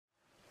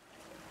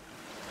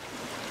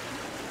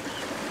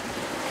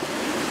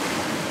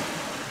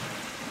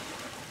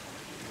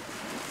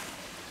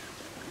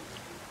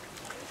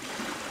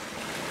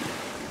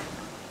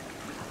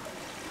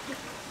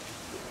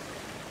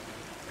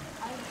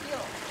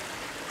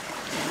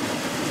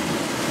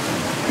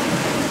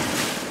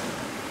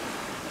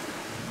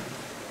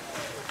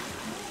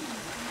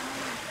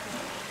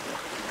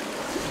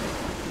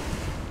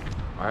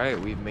Alright,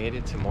 we've made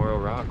it to Morro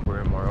Rock. We're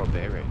in Morro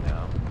Bay right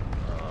now.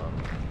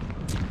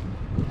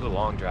 It was a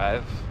long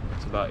drive.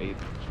 It's about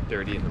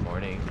 8:30 in the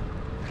morning.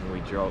 And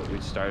we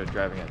started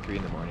driving at 3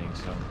 in the morning,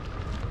 so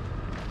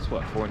it's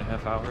what,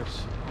 4.5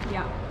 hours?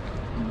 Yeah.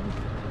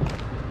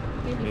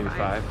 Maybe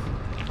five.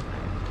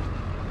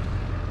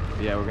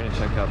 But yeah, we're gonna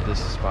check out this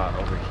spot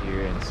over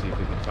here and see if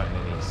we can find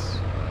any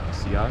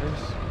sea otters.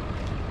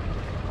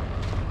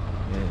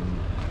 And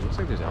it looks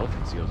like there's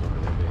elephant seals over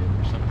there, babe,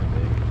 or something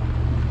big.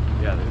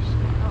 Yeah, there's.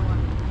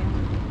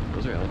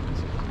 Those are elephant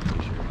seals, I'm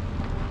pretty sure.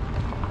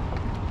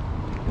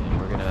 And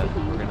we're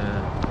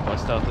gonna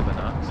bust out the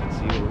binocs and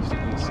see what we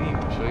can see.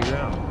 We'll show you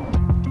around.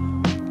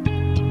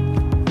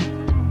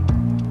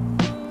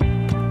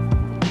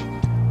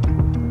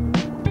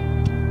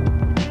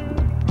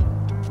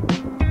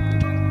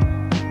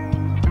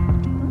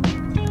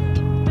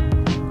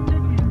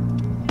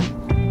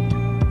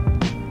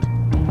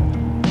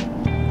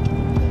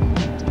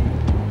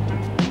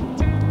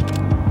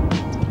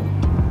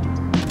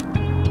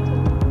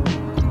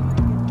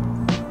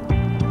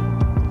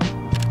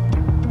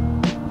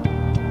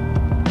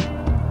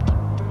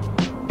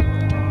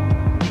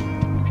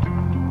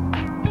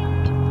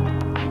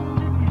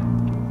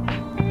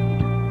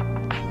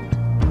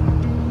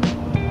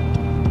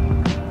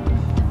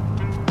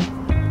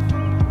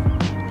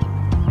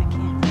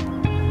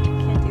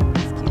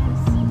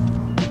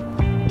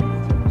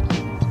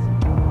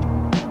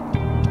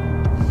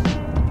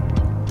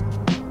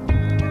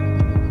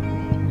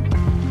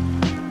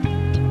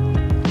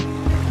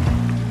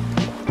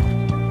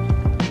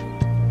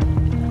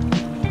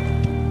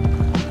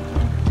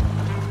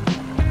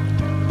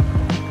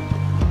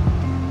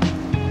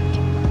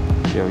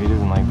 Yo, he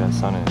doesn't like that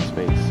sun in his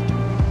face.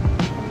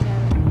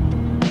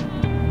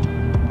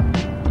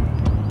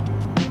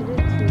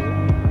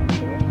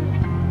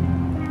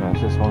 Yeah, it's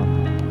just one.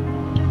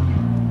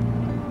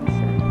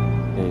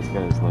 Yeah, he's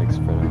got his legs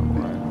spread out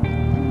wide.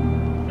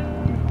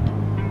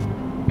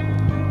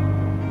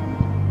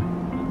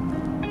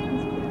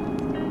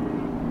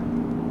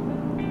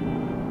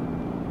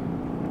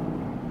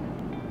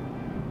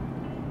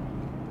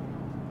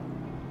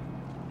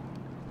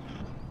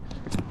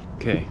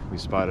 Okay, we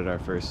spotted our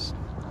first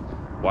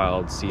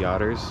wild sea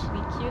otters.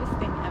 The cutest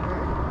thing ever.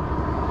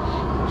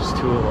 Just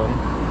 2 of them,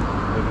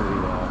 literally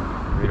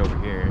right over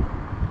here.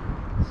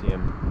 See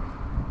them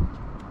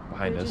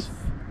behind us. Just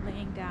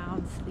laying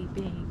down,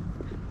 sleeping,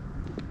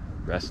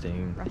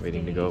 resting,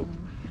 waiting to go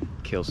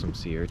kill some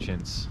sea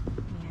urchins.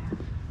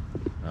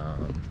 Yeah.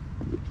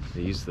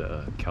 They use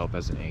the kelp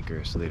as an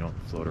anchor so they don't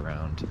float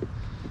around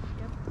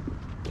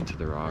into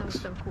the rocks.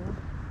 That was so cool.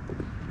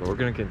 But we're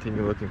gonna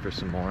continue looking for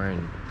some more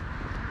and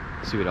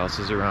see what else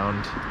is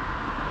around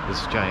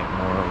this giant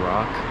Morro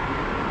Rock,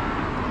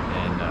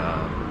 and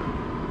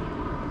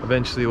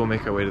eventually we'll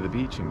make our way to the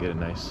beach and get a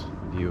nice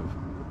view of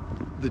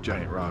the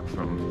giant rock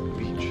from the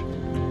beach.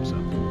 So.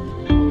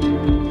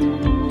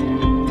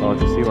 Oh,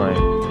 it's a sea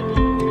lion.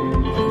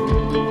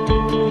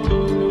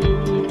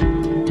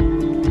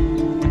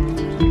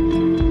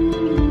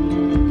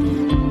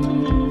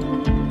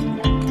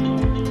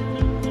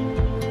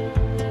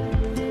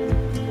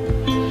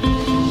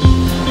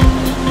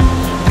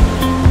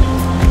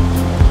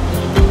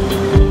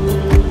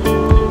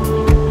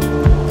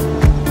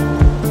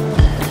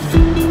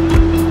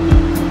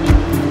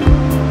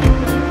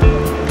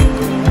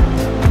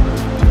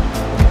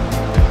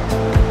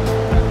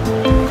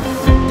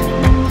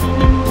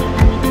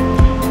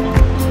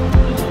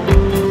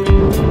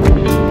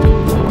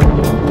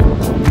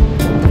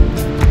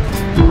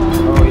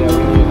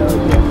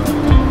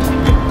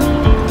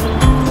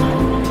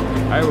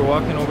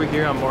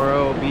 Here on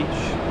Morro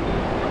Beach.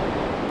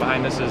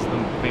 Behind us is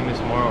the famous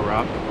Morro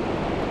Rock.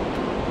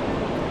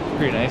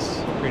 Pretty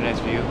nice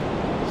view.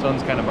 The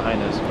sun's kind of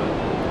behind us, but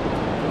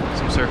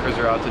some surfers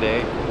are out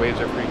today. Waves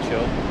are pretty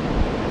chill.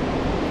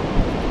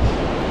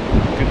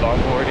 Good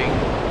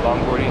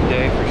longboarding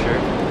day for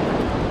sure.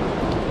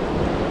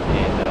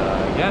 And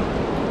yeah,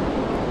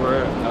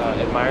 we're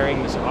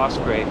admiring this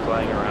osprey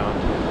flying around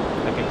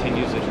that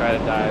continues to try to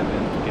dive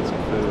and get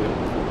some food.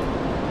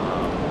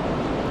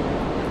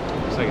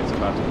 Looks like it's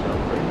about to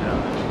jump right now,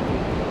 actually.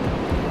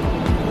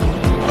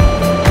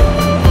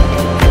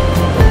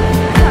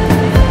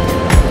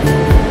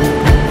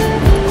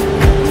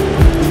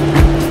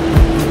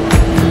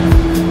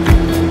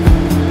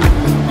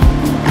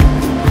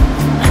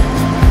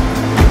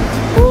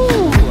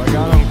 Ooh, I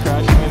got him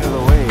crashing into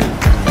the wave.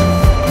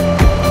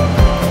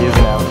 He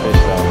doesn't have a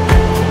fish though.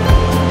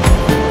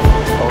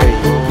 Oh wait,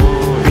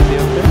 does he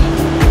have a fish?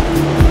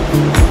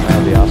 I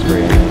have the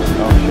osprey in there.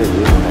 Oh shit, he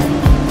is in there.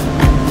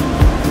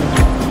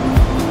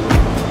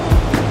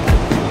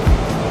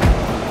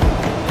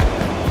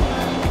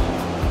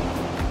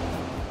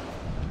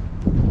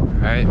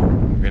 Alright,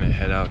 we're gonna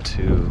head out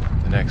to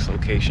the next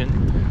location.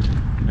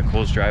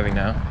 Nicole's driving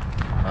now.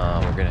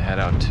 We're gonna head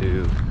out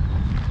to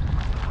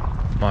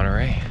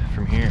Monterey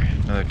from here.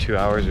 Another 2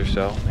 hours or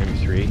so, maybe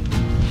 3.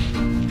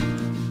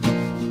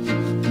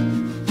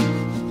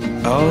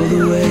 All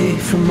the way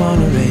from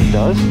Monterey. It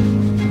does?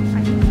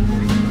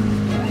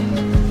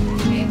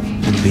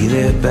 be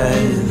there by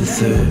the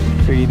third.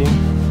 You're eating?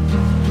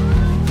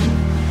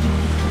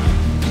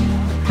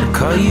 I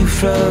call you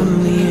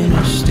from the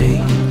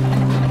interstate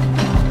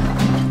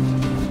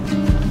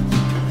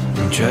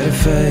and try to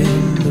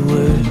find the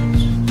words.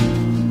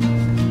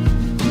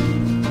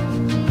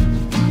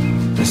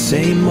 I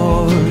say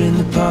more in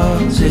the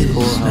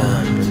pauses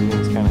now,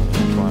 Everything's kind of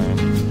intertwined.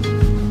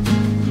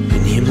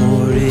 and hear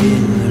more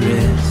in the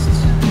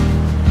rests.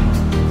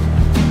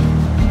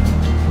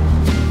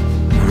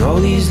 And all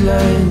these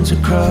lines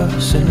are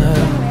crossing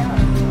out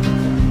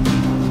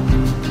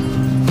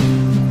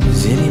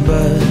is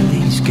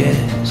anybody's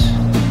guess.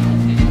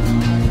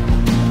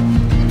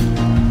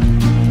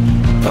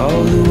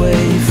 All the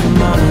way from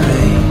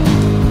Monterey,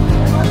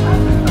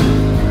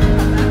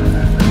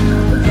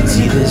 it's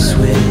either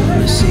swim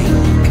or sink.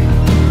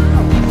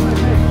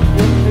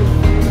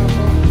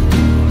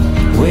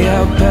 Way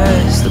out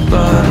past the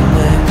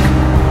bottleneck,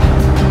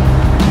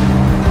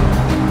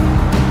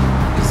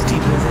 it's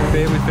deeper than.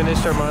 Babe, we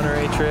finished our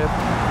Monterey trip.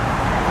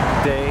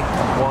 Day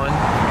 1.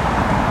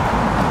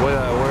 Where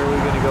are we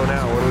gonna go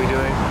now? What are we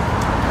doing?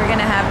 We're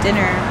gonna have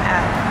dinner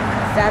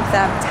at Zap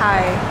Zap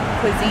Thai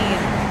Cuisine.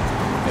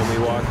 And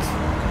we walked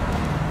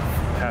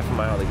half a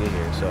mile to get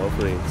here, so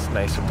hopefully it's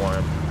nice and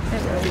warm.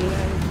 It really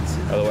is.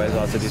 Otherwise,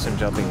 I'll have to do some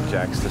jumping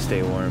jacks to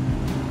stay warm.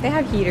 They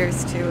have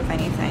heaters too, if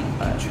anything.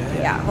 But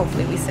yeah,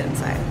 hopefully we sit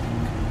inside.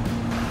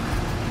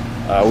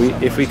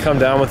 If we come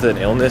down with an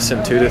illness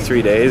in 2 to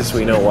 3 days,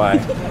 we know why.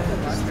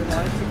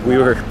 We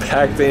were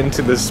packed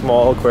into this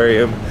small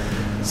aquarium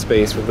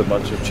space with a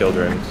bunch of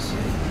children.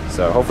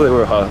 So hopefully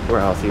we're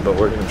healthy, but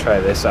we're gonna try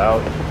this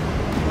out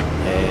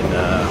and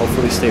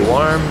hopefully stay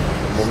warm.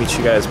 We'll meet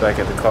you guys back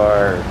at the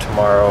car or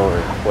tomorrow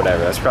or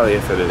whatever. That's probably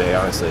it for today,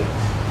 honestly.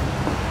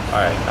 All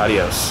right,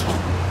 adios.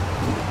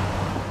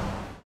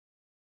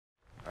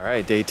 All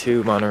right, day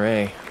 2,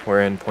 Monterey.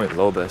 We're in Point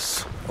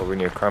Lobos over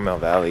near Carmel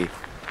Valley.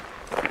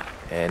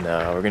 And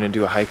we're gonna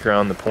do a hike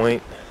around the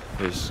point.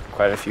 There's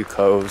quite a few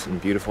coves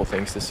and beautiful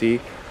things to see.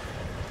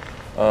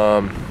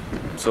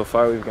 So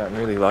far we've gotten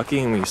really lucky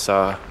and we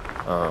saw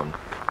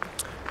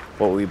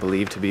what we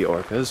believe to be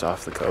orcas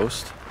off the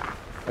coast.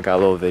 I got a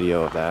little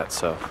video of that,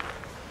 so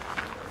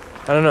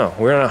I don't know.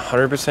 We're not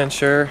 100%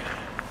 sure,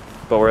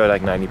 but we're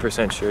like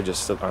 90% sure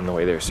just on the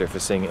way they're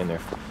surfacing and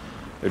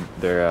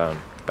their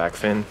back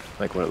fin,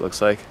 like what it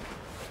looks like.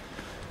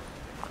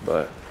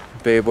 But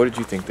babe, what did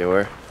you think they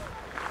were?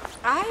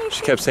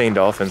 She kept saying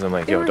dolphins. I'm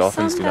like, yo,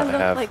 dolphins do not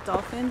have. Like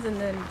dolphins, and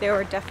then there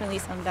were definitely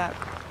some that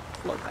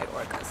looked like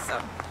orcas.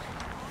 So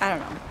I don't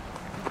know.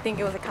 I think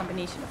it was a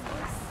combination of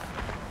those.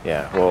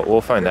 Yeah, well,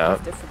 we'll find Group out.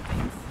 of different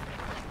things.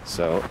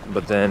 So,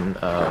 but then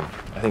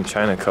I think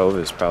China Cove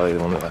is probably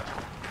one of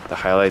the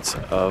highlights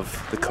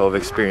of the Cove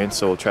experience.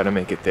 So we'll try to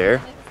make it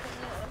there.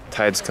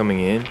 Tide's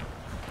coming in.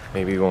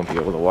 Maybe we won't be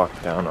able to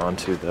walk down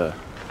onto the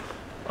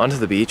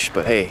beach.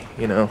 But hey,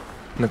 you know,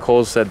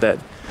 Nicole said that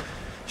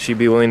she'd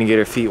be willing to get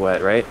her feet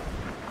wet, right?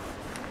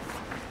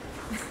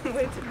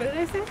 Wait, what did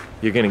I say?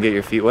 You're gonna get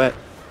your feet wet?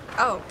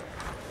 Oh,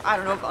 I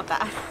don't know about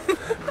that.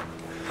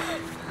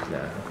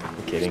 Nah,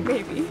 I'm kidding.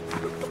 Maybe.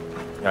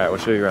 All right, we'll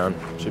show you around.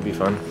 Should be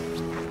fun.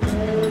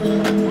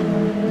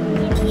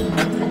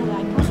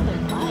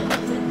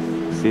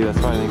 See, that's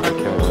why I think they're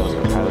killer whales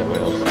or pilot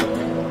whales.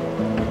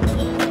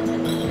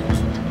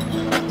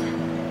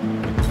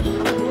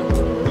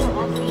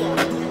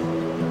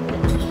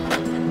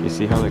 You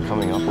see how they're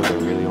coming up with a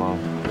really long.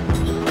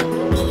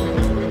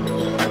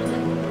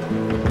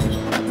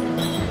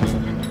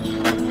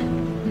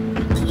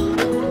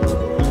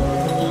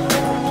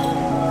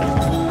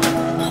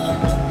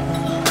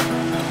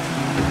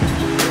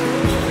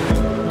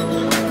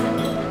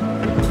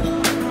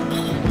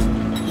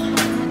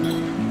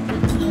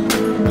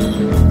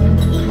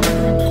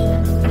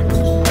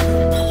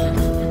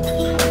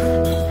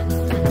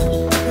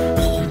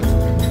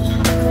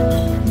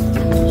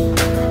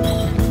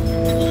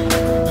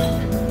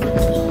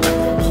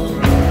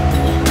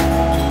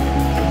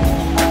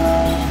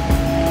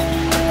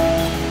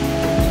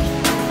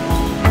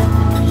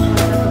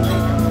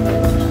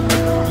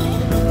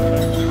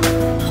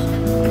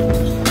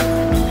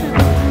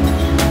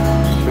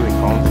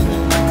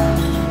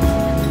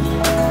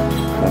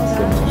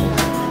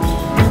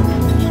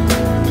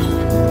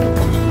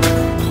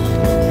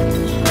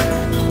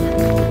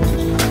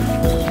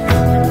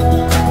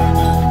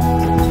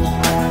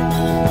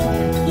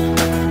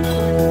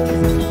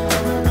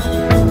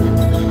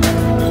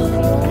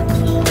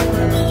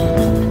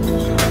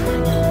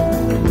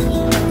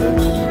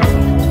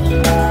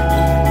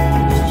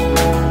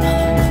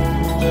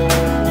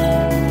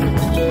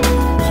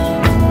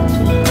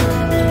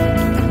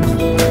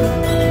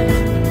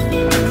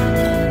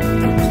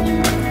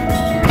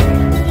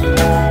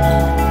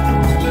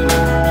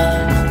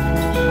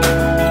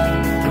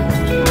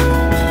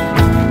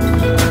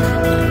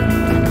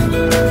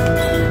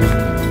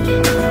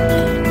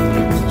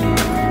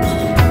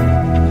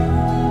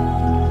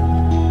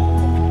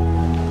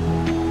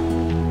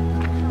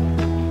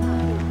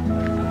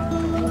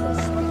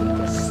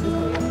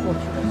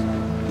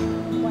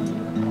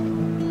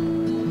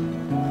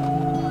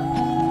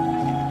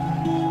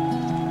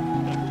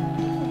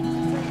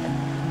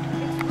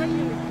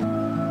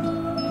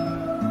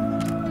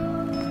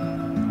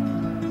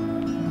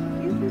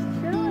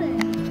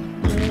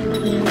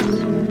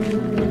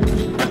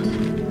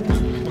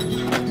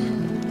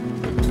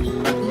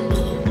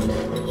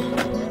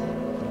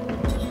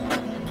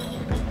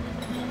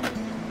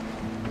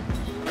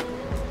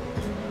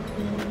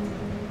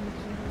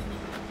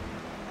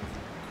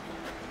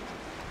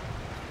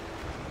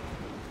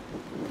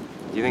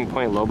 you think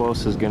Point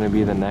Lobos is going to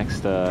be the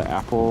next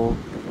Apple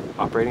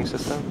operating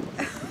system?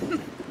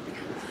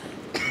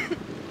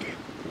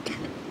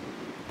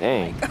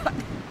 Dang. Oh my God.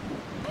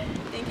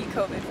 Thank you,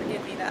 COVID, for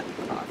giving me that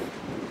cough.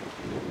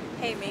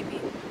 Hey, maybe.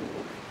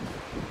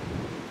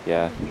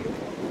 Yeah.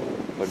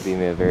 Would be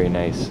a very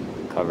nice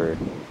cover.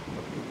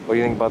 What do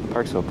you think about the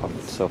park so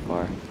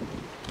far?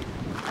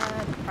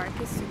 The park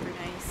is super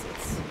nice.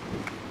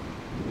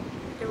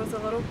 It was a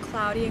little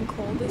cloudy and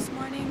cold this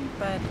morning,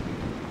 but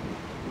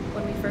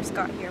when we first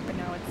got here, but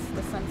now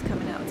the sun's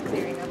coming out, it's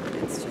clearing up, and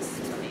it's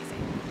just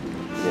amazing.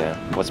 Yeah.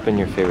 What's been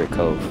your favorite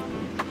cove?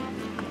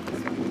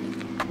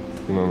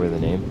 You remember the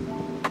name?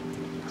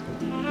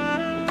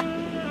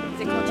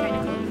 Is it called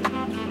China Cove?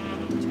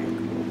 China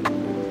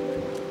Cove.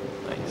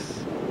 Nice.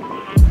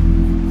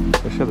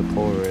 I should have the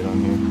Polaroid on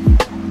here.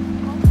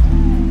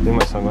 Think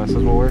my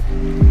sunglasses will work?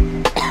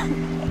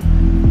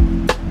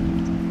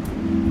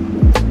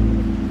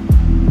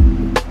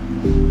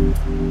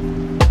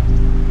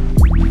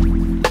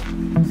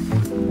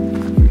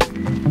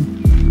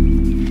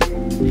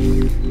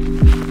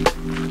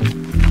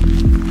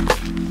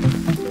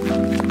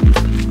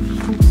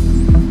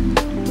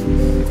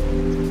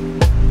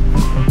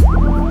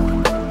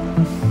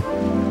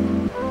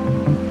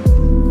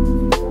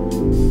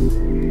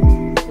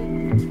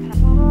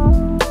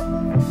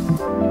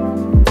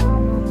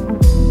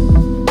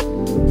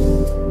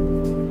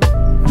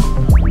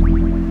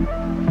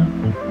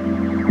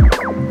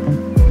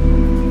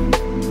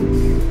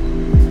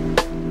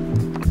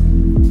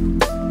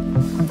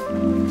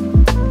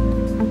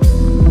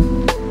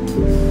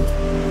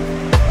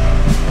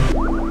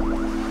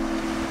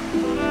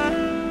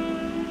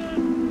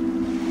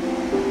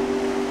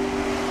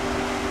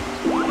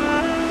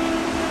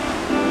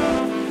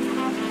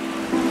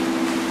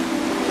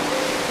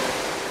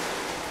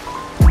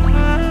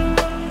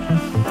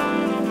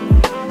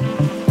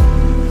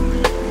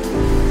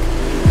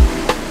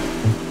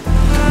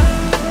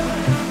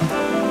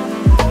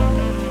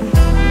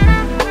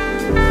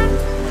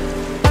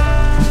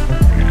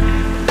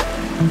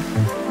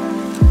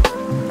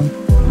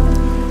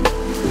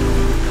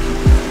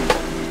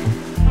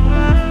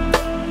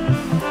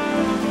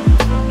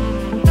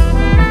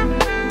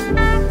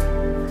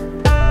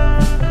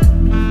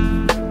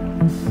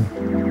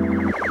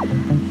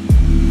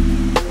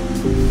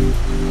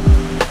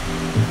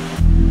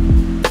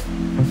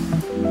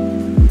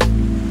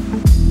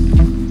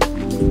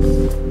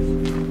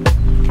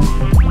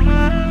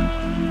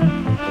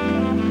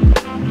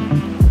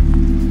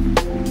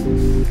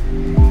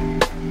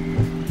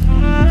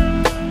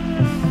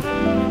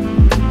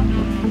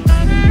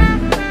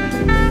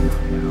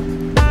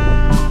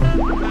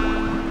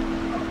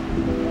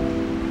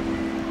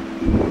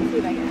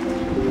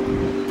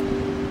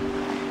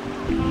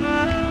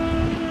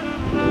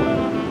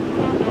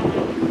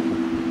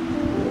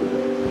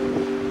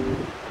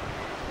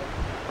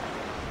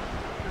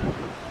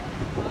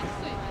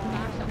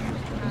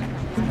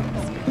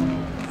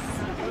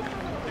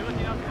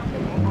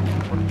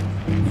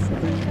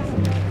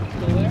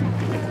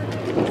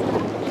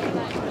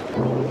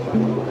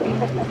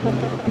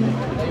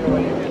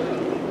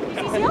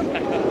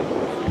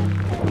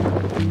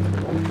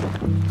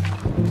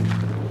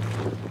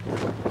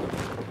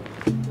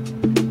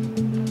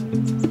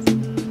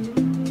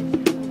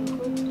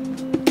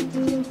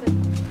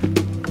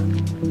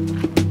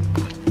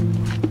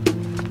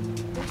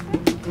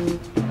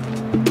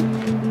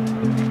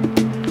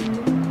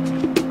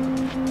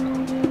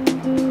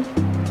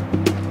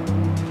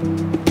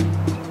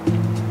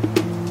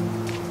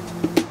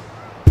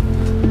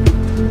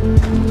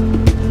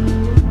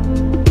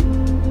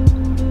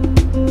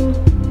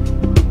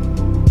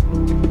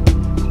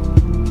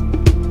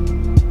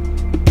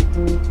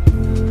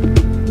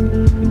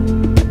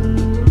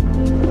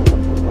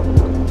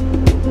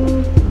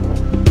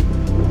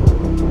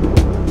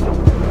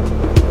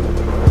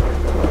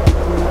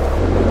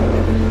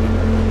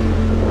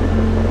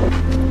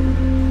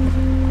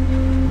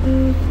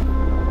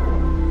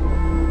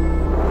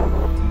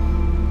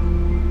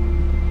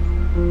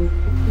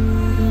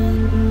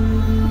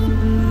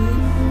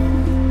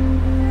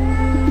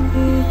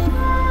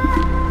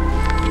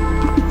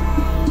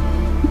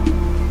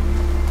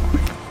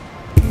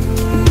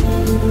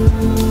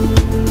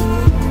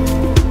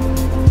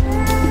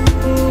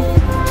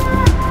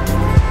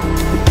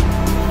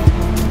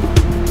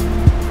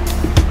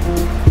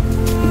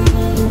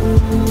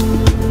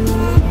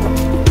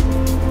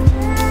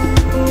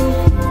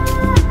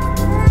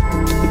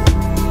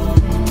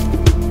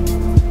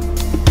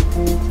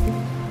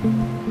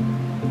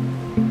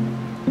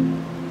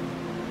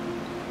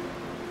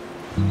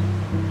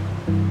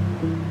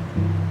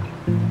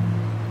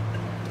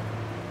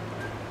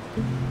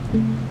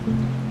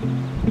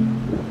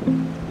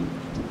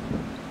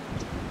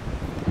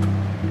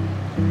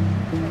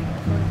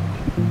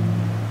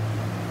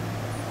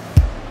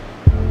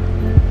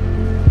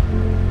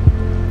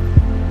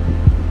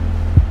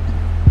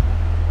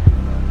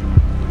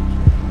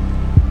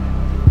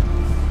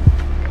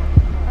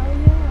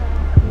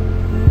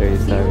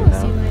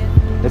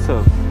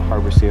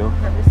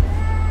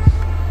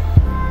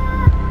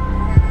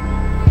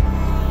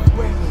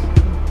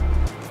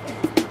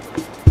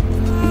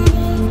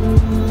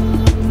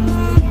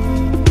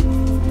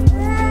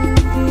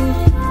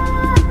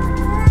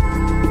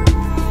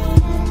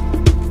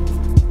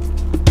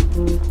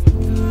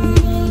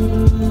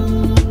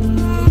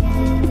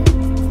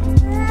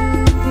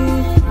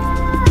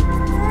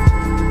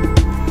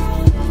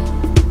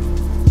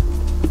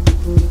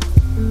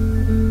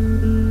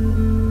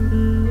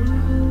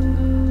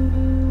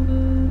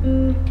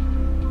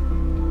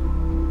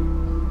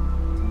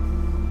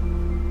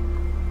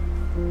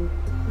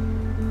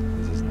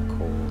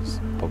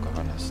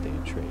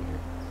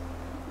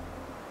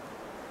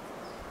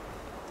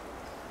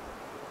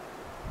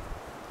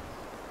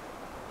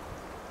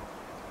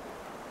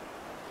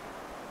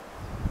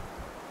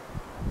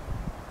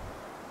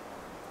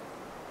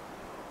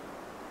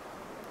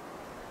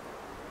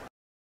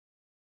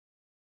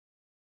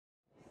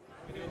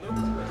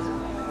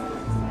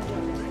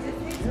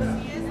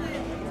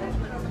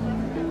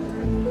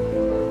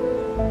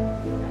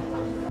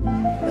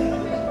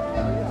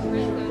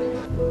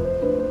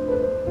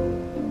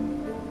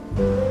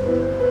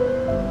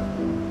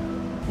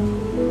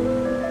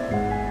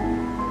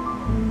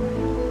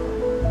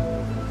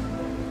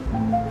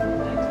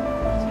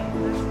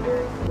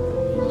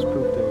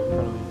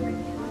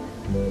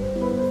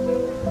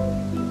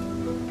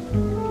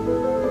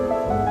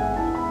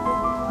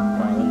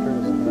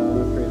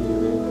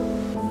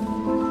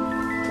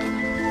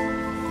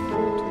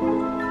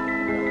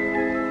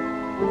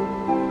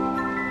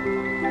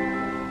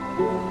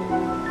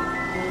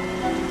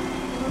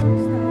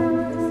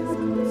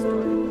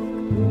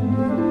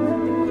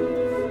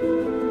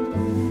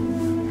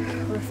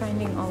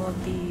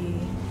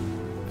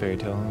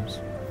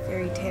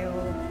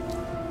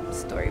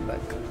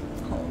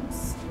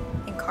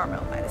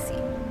 by the Sea.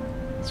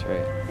 That's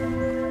right.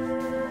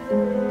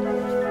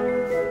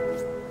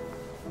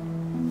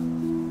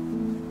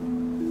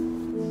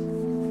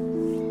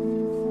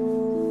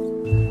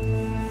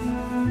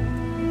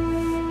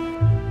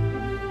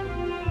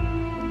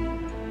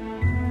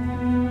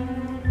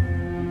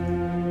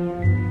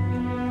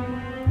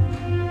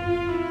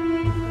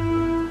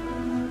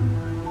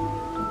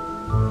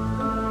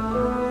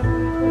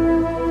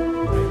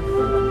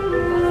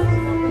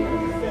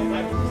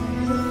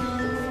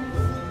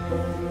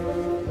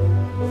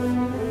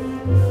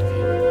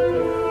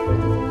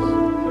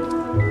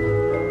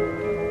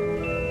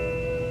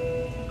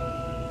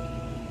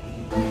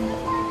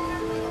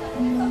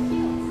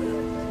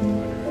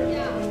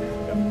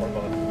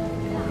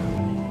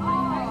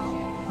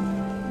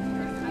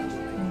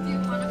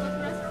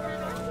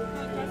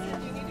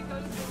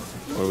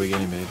 What are we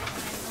getting, babe?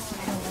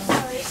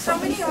 So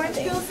many orange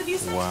peels, did you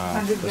say?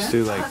 Wow. Let's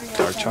do like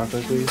dark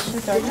chocolate, please.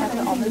 Dark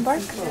chocolate almond bark?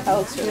 That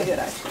looks really good,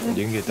 actually.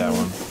 You can get that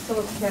one.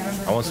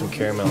 I want some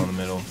caramel in the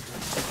middle.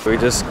 We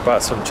just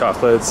bought some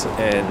chocolates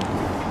and,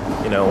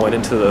 you know, went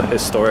into the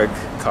historic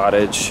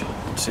cottage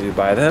to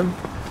buy them.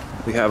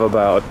 We have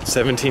about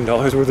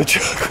 $17 worth of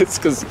chocolates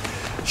because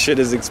shit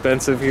is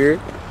expensive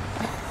here.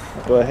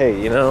 But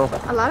hey, you know.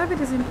 A lot of it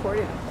is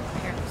imported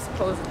here,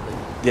 supposedly.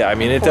 Yeah, I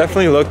mean, it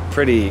definitely looked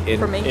pretty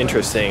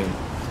interesting.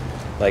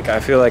 Like, I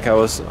feel like I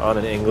was on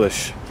an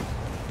English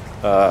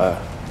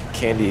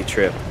candy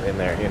trip in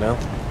there, you know?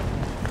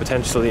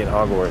 Potentially in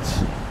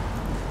Hogwarts.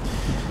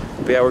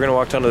 But yeah, we're gonna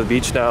walk down to the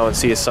beach now and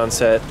see a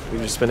sunset.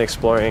 We've just been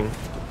exploring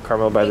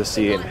Carmel by the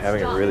Sea and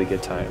having a really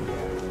good time.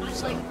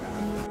 So.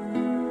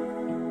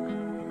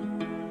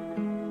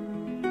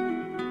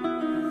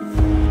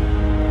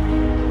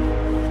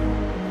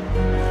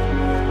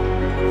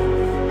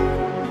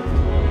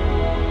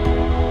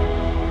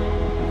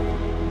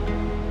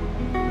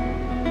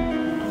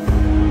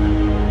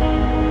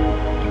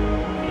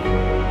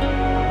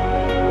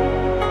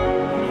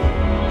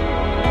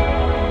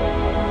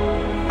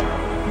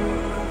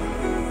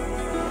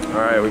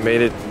 Alright, we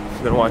made it.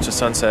 We're gonna watch the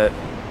sunset.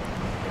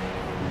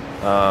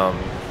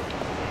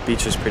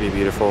 Beach is pretty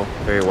beautiful,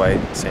 very white,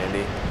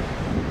 sandy,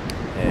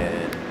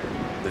 and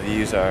the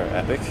views are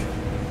epic.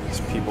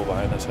 These people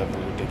behind us have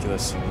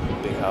ridiculous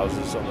big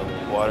houses on the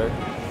water.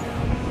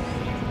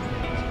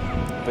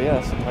 But yeah,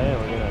 that's the plan.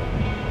 We're gonna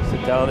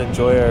sit down,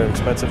 enjoy our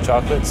expensive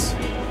chocolates.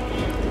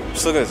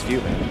 Just look at this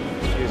view, man.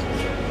 This view is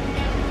insane.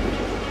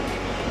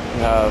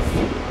 We have a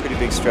pretty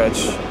big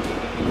stretch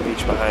of the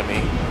beach behind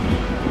me.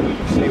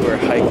 See, we were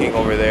hiking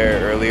over there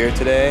earlier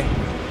today.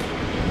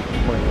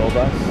 Point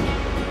Lobos,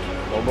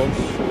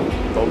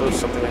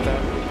 something like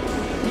that.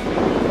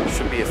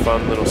 Should be a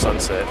fun little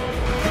sunset.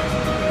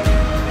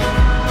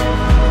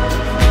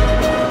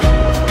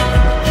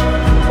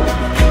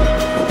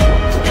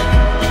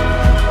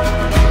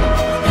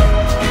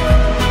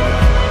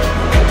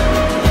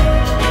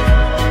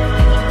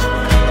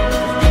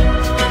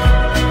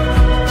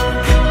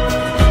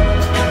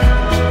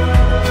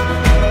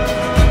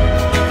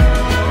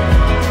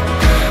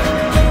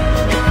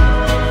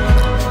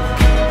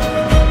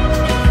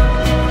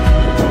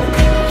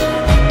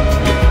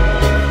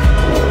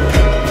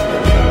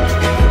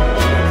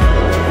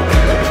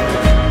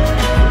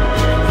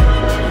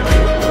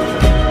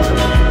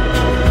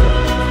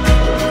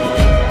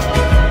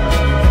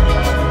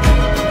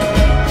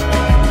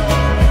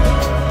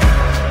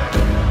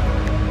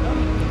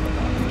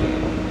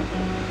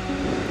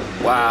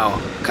 Wow,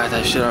 got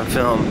that shit on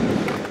film.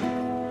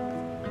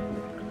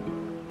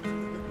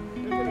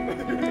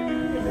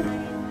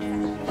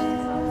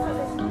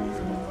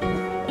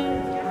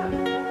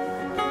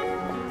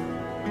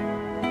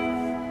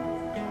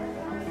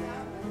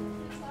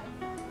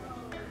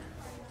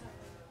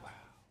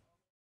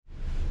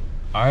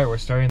 Alright, we're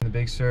starting the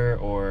Big Sur,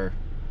 or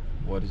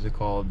what is it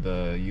called?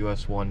 The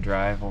US 1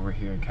 Drive over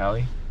here in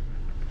Cali.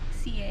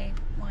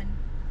 CA1.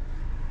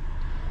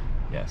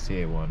 Yeah,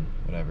 CA1,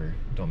 whatever.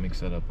 Don't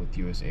mix that up with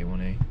USA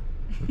 1A,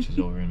 which is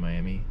over in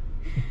Miami.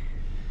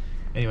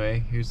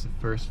 Anyway, here's the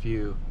first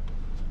view.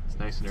 It's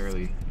nice and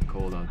early,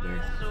 cold out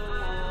there.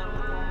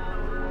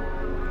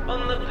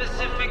 On the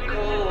Pacific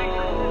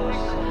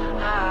Coast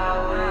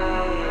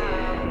Highway.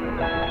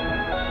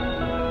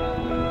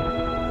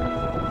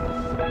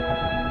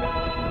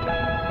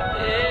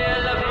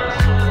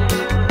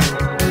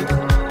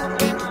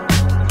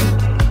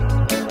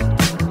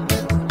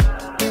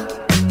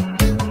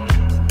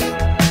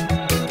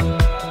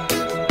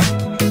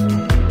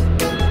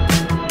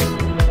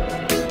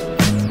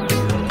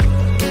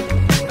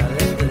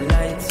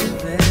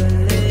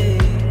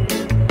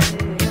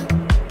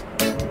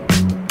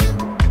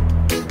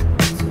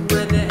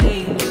 Where the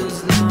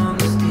angels long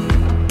stay.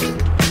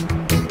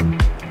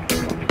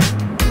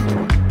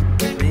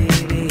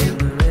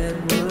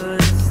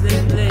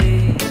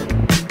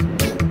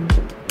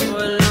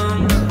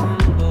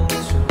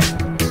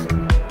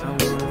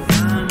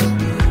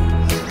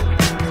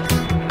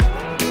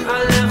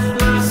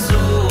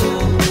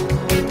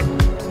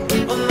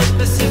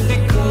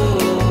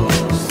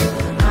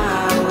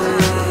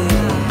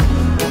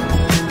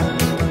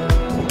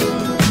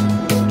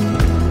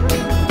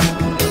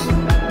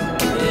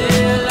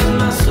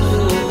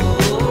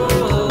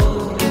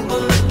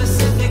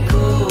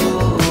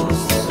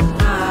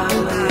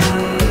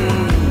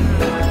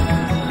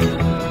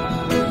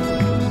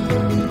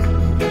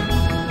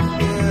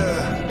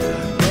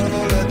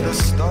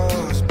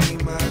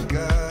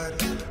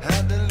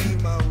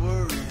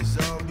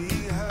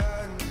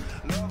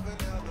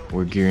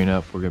 gearing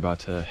up. We're about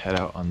to head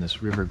out on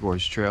this River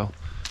Gorge Trail.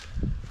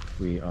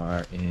 We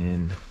are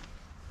in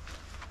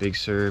Big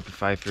Sur,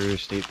 Pfeiffer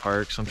State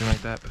Park, something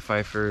like that.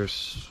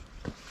 Pfeiffer's,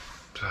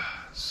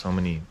 so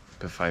many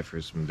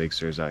Pfeiffers and Big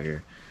Surs out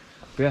here.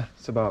 But yeah,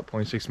 it's about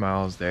 0.6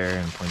 miles there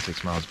and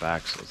 0.6 miles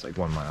back, so it's like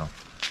 1 mile.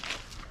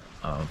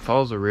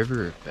 Follows a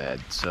river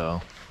bed,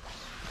 so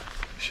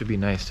it should be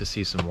nice to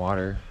see some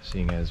water,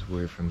 seeing as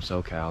we're from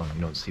SoCal and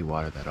we don't see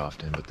water that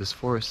often. But this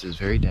forest is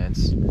very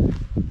dense,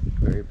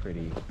 very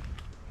pretty.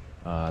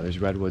 There's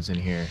redwoods in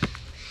here,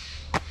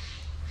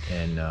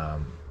 and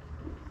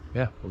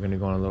yeah, we're gonna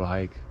go on a little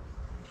hike.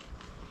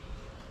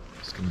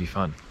 It's gonna be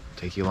fun.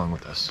 Take you along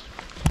with us.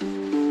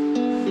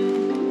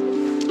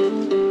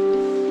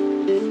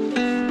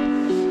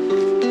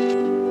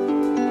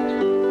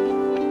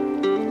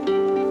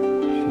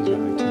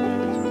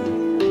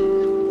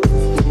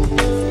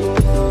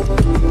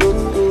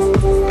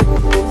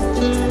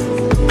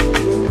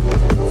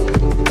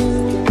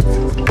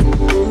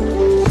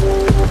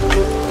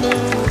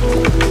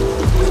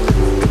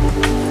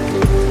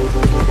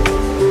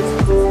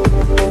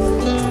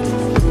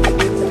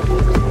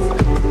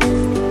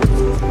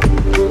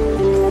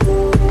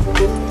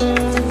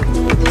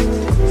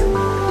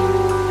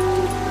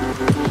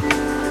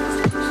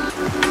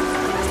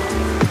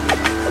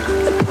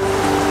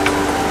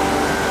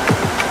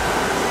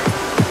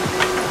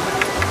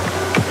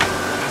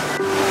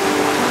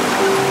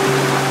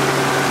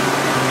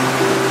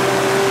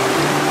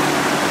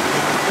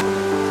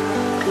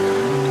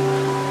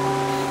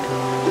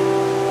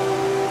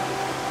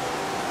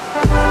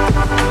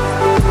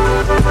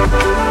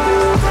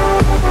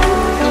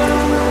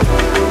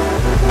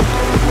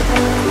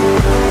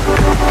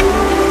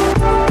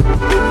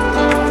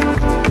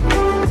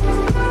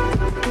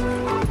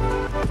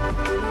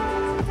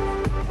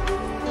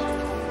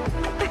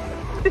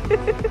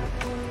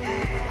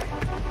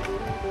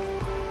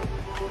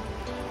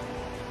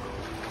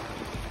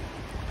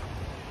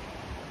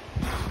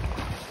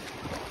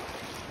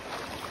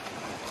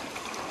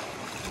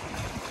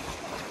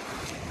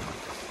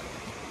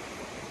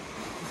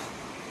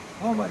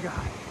 Oh my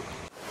god.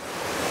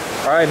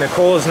 Alright,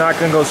 Nicole is not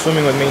gonna go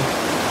swimming with me.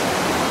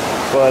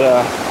 But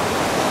I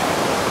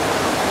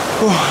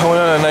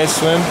went on a nice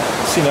swim.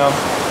 It's, you know,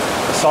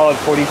 a solid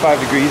 45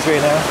 degrees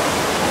right now.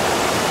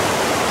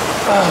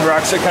 The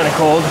rocks are kind of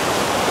cold.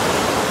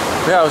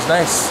 But yeah, it was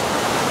nice.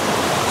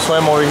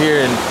 Swam over here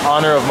in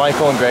honor of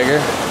Michael and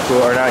Gregor,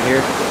 who are not here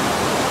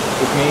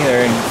with me.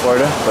 They're in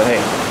Florida. But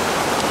hey,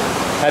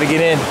 had to get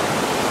in.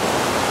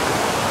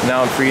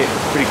 Now I'm pretty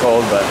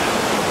cold, but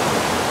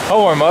I'll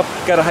warm up.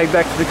 Gotta hike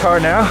back to the car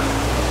now.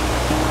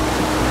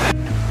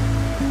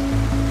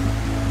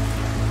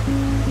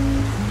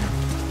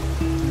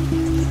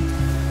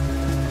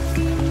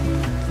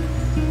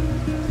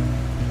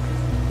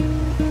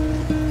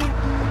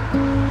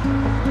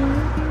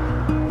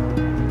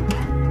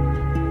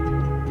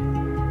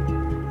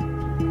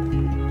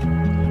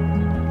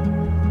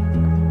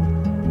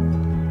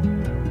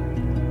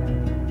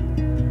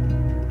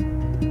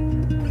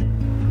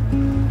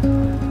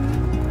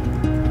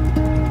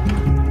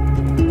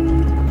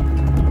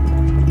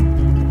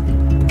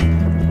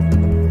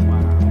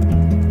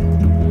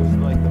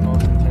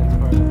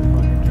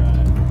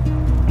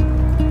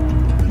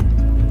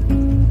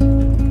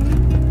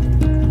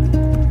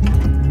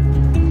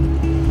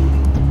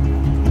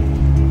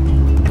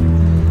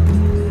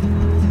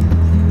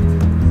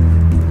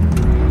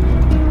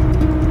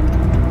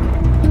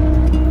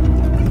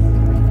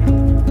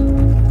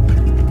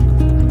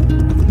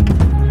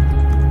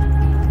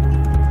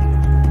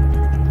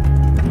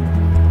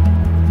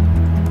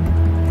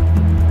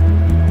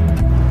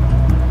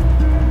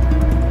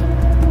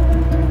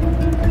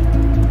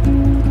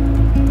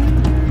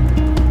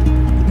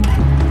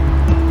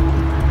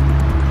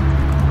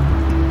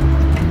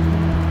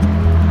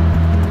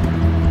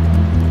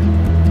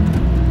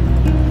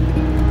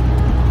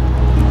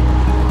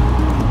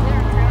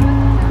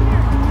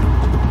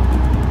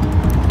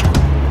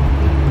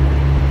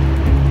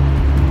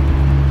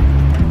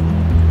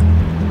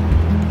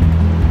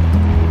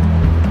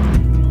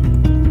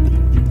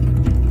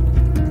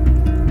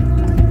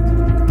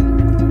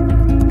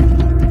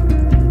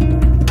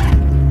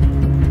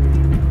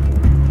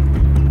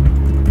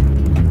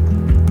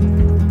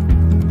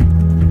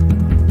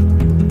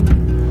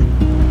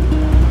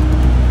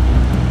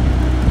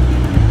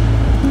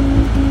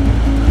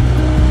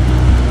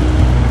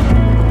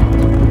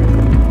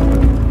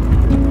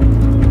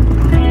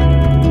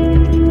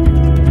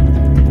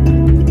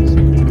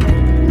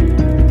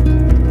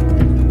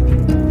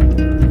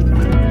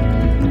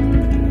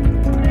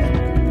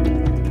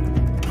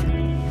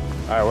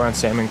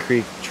 Salmon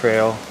Creek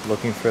Trail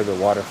looking for the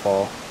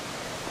waterfall.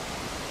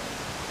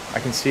 I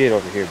can see it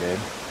over here, babe.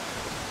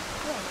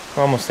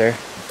 We're almost there.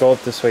 Go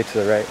up this way to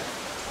the right.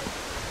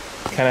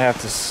 Kind of have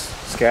to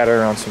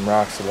scatter around some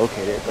rocks to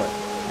locate it, but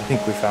I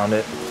think we found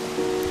it.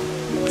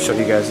 I'll show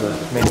you guys the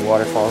mini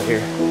waterfall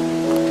here.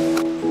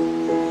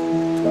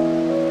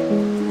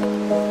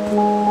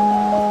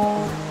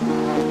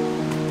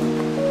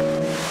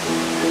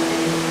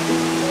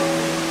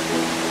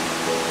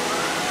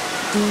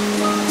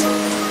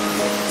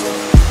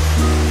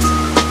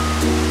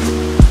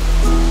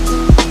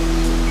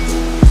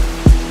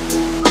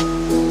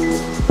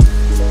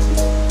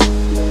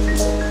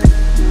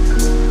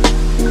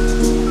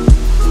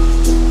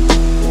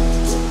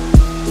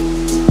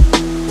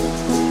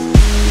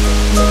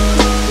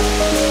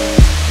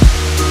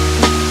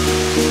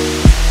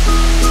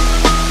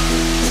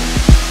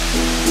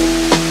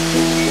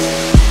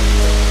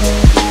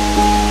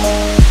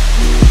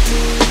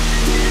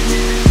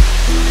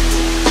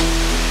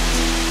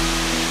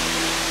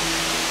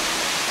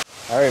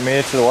 Alright, made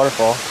it to the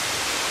waterfall.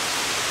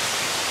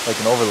 Like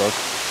an overlook.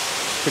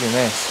 Pretty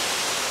nice.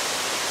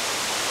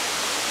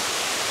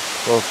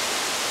 Little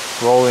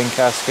rolling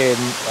cascade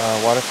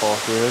waterfall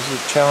here. It was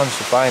a challenge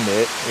to find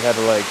it. We had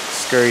to like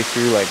scurry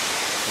through like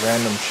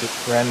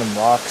random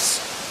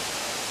rocks.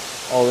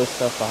 All this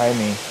stuff behind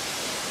me.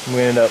 And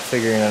we ended up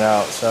figuring it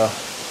out, so.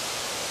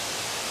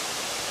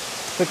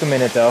 Took a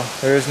minute though.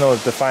 There is no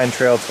defined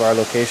trail to our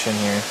location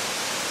here.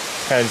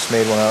 Kinda just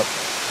made one up.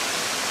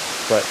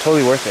 But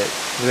totally worth it.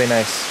 Really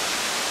nice.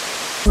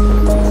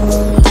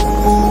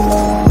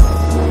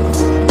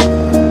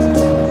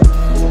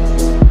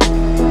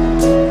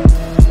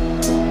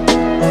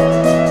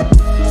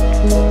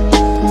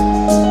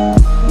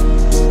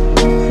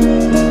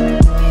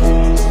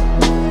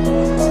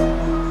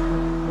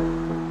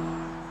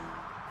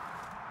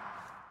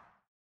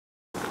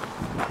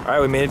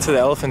 Alright, we made it to the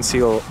elephant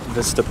seal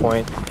vista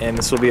point, and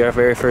this will be our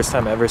very first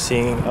time ever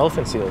seeing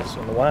elephant seals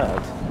in the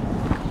wild.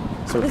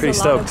 So we're pretty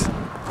stoked.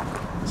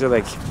 These are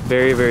like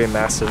very, very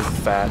massive,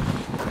 fat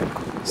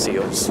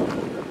seals.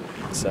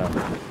 So,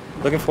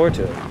 looking forward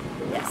to it.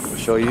 Yes.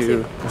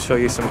 We'll show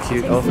you some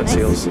cute elephant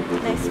seals.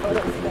 Nice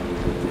photos of them.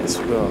 Yes,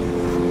 we will.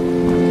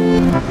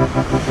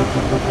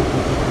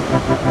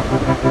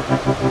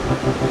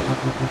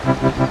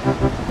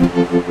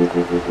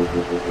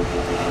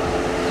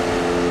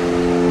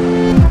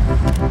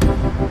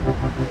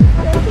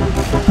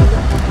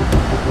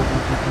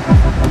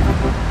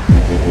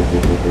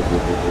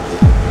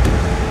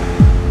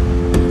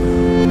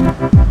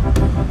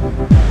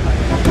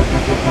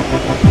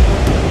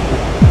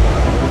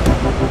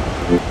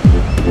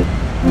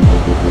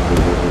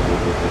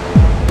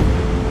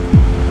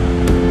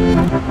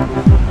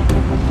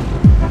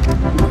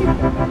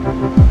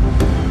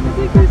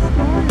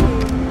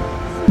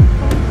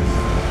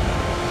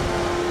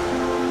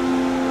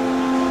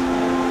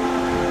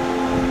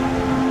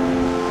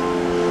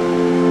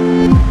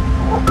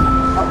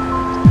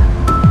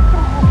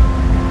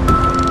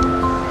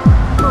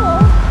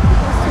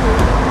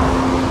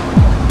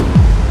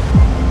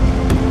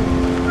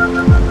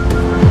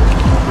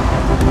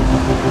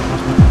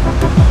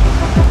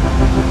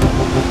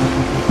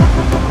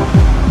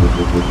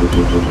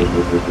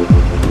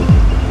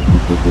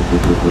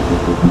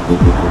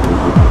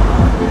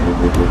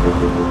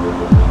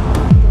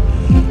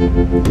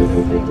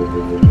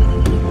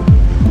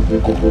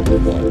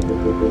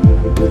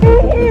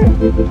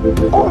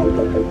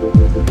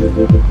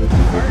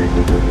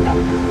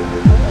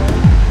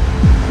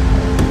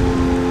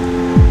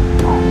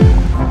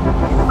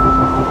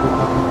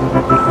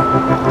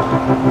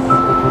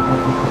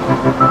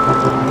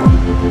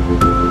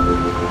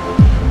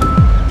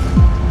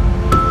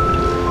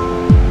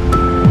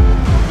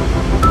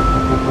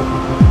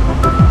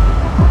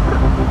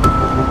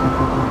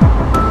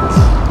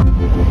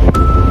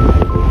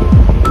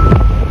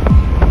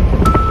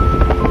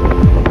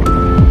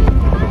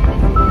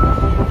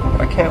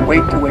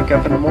 Wait to wake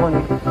up in the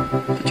morning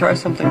to try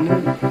something new.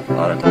 A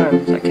lot of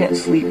times I can't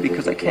sleep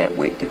because I can't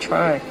wait to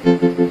try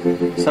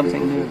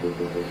something new.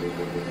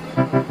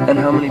 And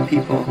how many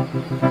people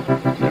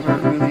never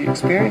really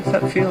experience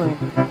that feeling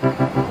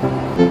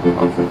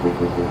often.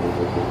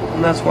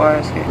 And that's why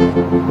I skate.